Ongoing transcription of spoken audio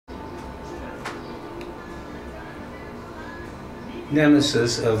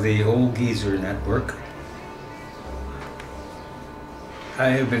nemesis of the Old Geezer Network. I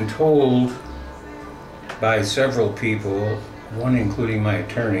have been told by several people, one including my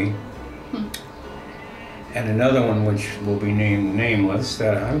attorney, and another one which will be named nameless,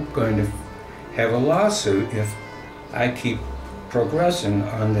 that I'm going to have a lawsuit if I keep progressing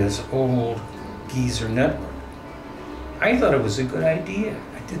on this Old Geezer Network. I thought it was a good idea.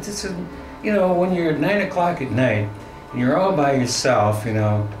 I did this, you know, when you're at 9 o'clock at night and you're all by yourself, you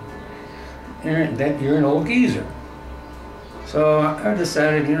know, you're an old geezer. So I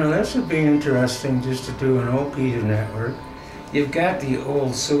decided, you know, this would be interesting just to do an Old Geezer Network. You've got the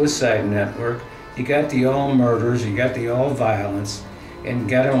old suicide network, you got the all murders, you got the all violence, and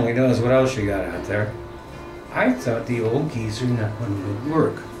God only knows what else you got out there. I thought the Old Geezer Network would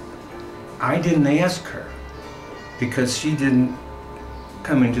work. I didn't ask her because she didn't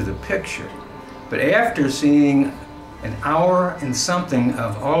come into the picture. But after seeing an hour and something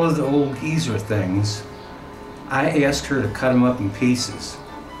of all of the old geezer things, I asked her to cut them up in pieces.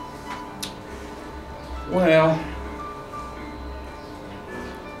 Well,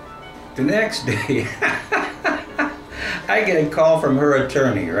 the next day, I get a call from her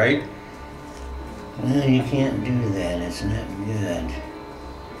attorney, right? Well, you can't do that, it's not good.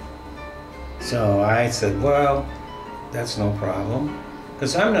 So I said, well, that's no problem,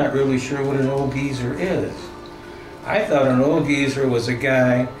 because I'm not really sure what an old geezer is. I thought an old geezer was a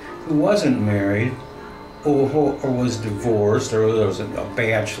guy who wasn't married, or was divorced, or was a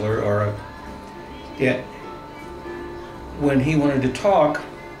bachelor, or yet when he wanted to talk,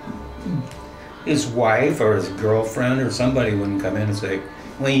 his wife or his girlfriend or somebody wouldn't come in and say,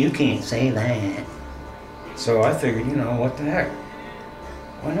 well, you can't say that. So I figured, you know, what the heck?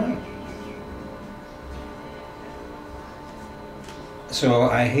 Why not? So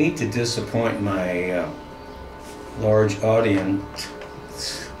I hate to disappoint my large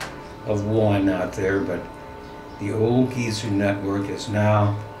audience of one out there, but the Old Geezer Network is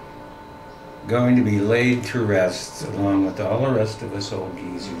now going to be laid to rest along with all the rest of us old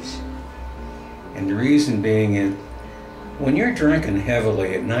geezers. And the reason being is, when you're drinking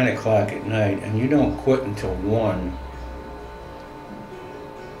heavily at 9 o'clock at night and you don't quit until 1,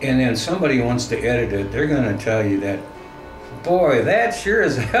 and then somebody wants to edit it, they're going to tell you that, boy, that sure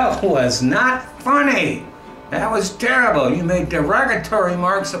as hell was not funny. That was terrible. You made derogatory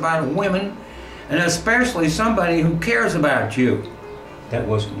remarks about women, and especially somebody who cares about you. That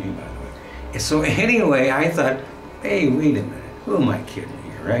wasn't you, by the way. So anyway, I thought, hey, wait a minute. Who am I kidding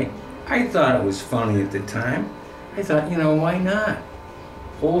here, right? I thought it was funny at the time. I thought, you know, why not?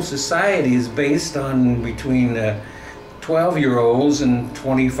 Whole society is based on between 12-year-olds and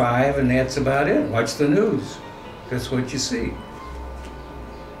 25, and that's about it. Watch the news. That's what you see.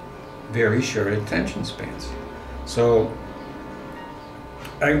 Very short attention spans. So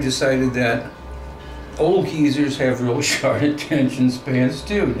I've decided that old geezers have real short attention spans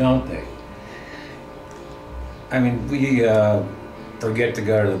too, don't they? I mean, we forget to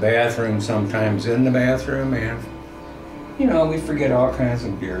go to the bathroom sometimes in the bathroom, and you know, we forget all kinds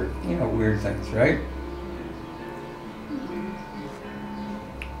of weird things, right?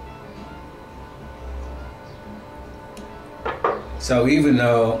 So even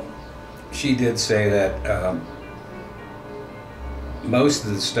though she did say that most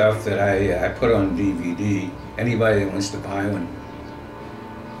of the stuff that I put on DVD, anybody that wants to buy one,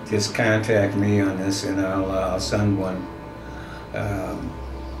 just contact me on this and I'll send one.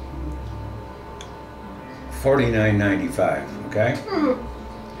 $49.95, okay?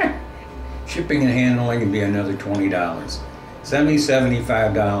 Shipping and handling can be another $20. Send me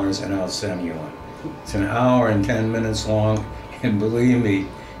 $75 and I'll send you one. It's an hour and 10 minutes long, and believe me,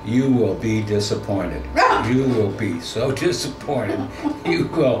 you will be disappointed. You will be so disappointed. You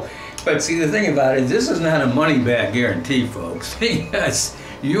will. But see, the thing about it, this is not a money-back guarantee, folks. Yes,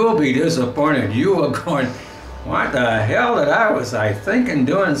 you will be disappointed. You will go, what the hell was I thinking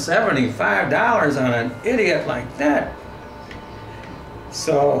doing $75 on an idiot like that?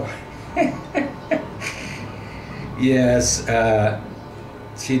 So, yes,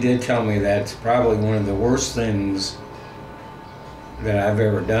 she did tell me that's probably one of the worst things that I've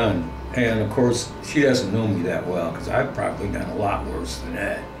ever done. And of course, she doesn't know me that well, because I've probably done a lot worse than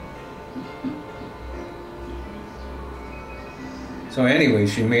that. So anyway,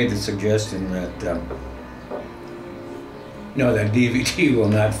 she made the suggestion that, no, that DVD will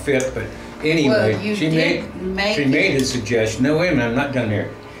not fit, but anyway, well, she made the suggestion. No, wait a minute, I'm not done here.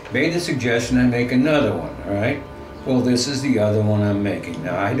 Made the suggestion I make another one, all right? Well, this is the other one I'm making.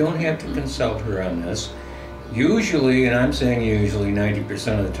 Now, I don't have to consult her on this. Usually, and I'm saying usually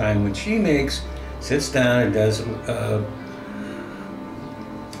 90% of the time, when she sits down and does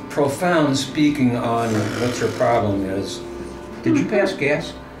profound speaking on what your problem is. Did you pass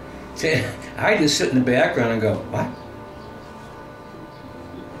gas? I just sit in the background and go, what?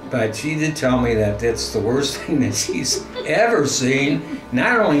 But she did tell me that that's the worst thing that she's ever seen.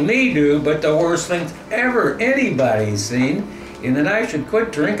 Not only me do, but the worst thing ever anybody's seen. And that I should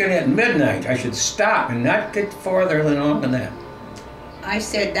quit drinking at midnight. I should stop and not get farther than that. I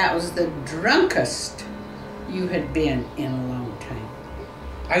said that was the drunkest you had been in a long time.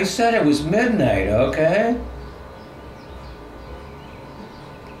 I said it was midnight, okay?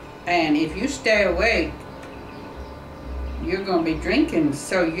 And if you stay awake, you're going to be drinking.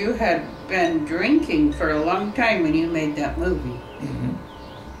 So you had been drinking for a long time when you made that movie. Mm-hmm.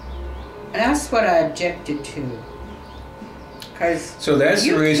 And that's what I objected to. So that's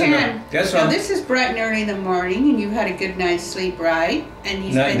the reason. So this is bright and early in the morning, and you had a good night's sleep, right? And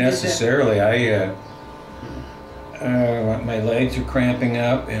he's not necessarily. My legs are cramping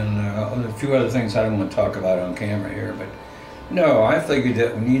up, and a few other things I don't want to talk about on camera here. But no, I figured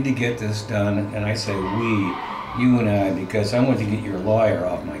that we need to get this done, and I say we, you and I, because I want to get your lawyer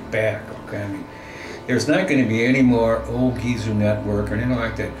off my back. Okay, I mean, there's not going to be any more old geezer network or anything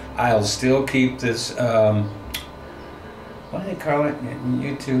like that. I'll still keep this. What do they call it?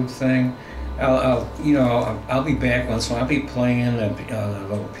 YouTube thing. I'll be back once in a while. I'll be playing a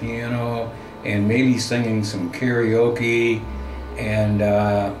little piano and maybe singing some karaoke and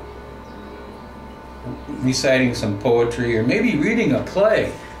reciting some poetry or maybe reading a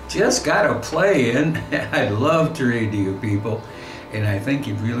play. Just got a play in. I'd love to read to you people, and I think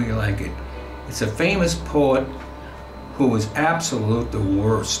you'd really like it. It's a famous poet who was absolute the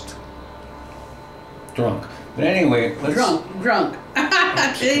worst. Drunk. But anyway, drunk.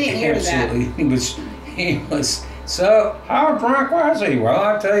 I didn't hear absolutely. That. He was. So how drunk was he? Well,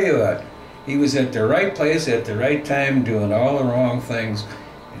 I'll tell you what. He was at the right place at the right time, doing all the wrong things,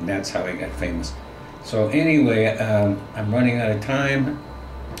 and that's how he got famous. So anyway, I'm running out of time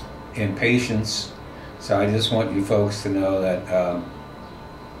and patience. So I just want you folks to know that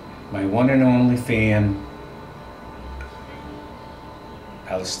my one and only fan,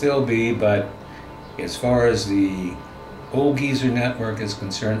 I'll still be, but as far as the old geezer network is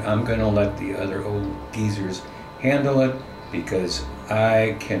concerned, I'm going to let the other old geezers handle it because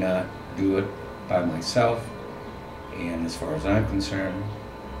I cannot do it by myself. And as far as I'm concerned,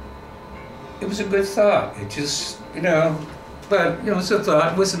 it was a good thought. It just, but it's a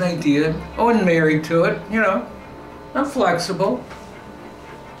thought, it was an idea. I wasn't married to it, I'm flexible.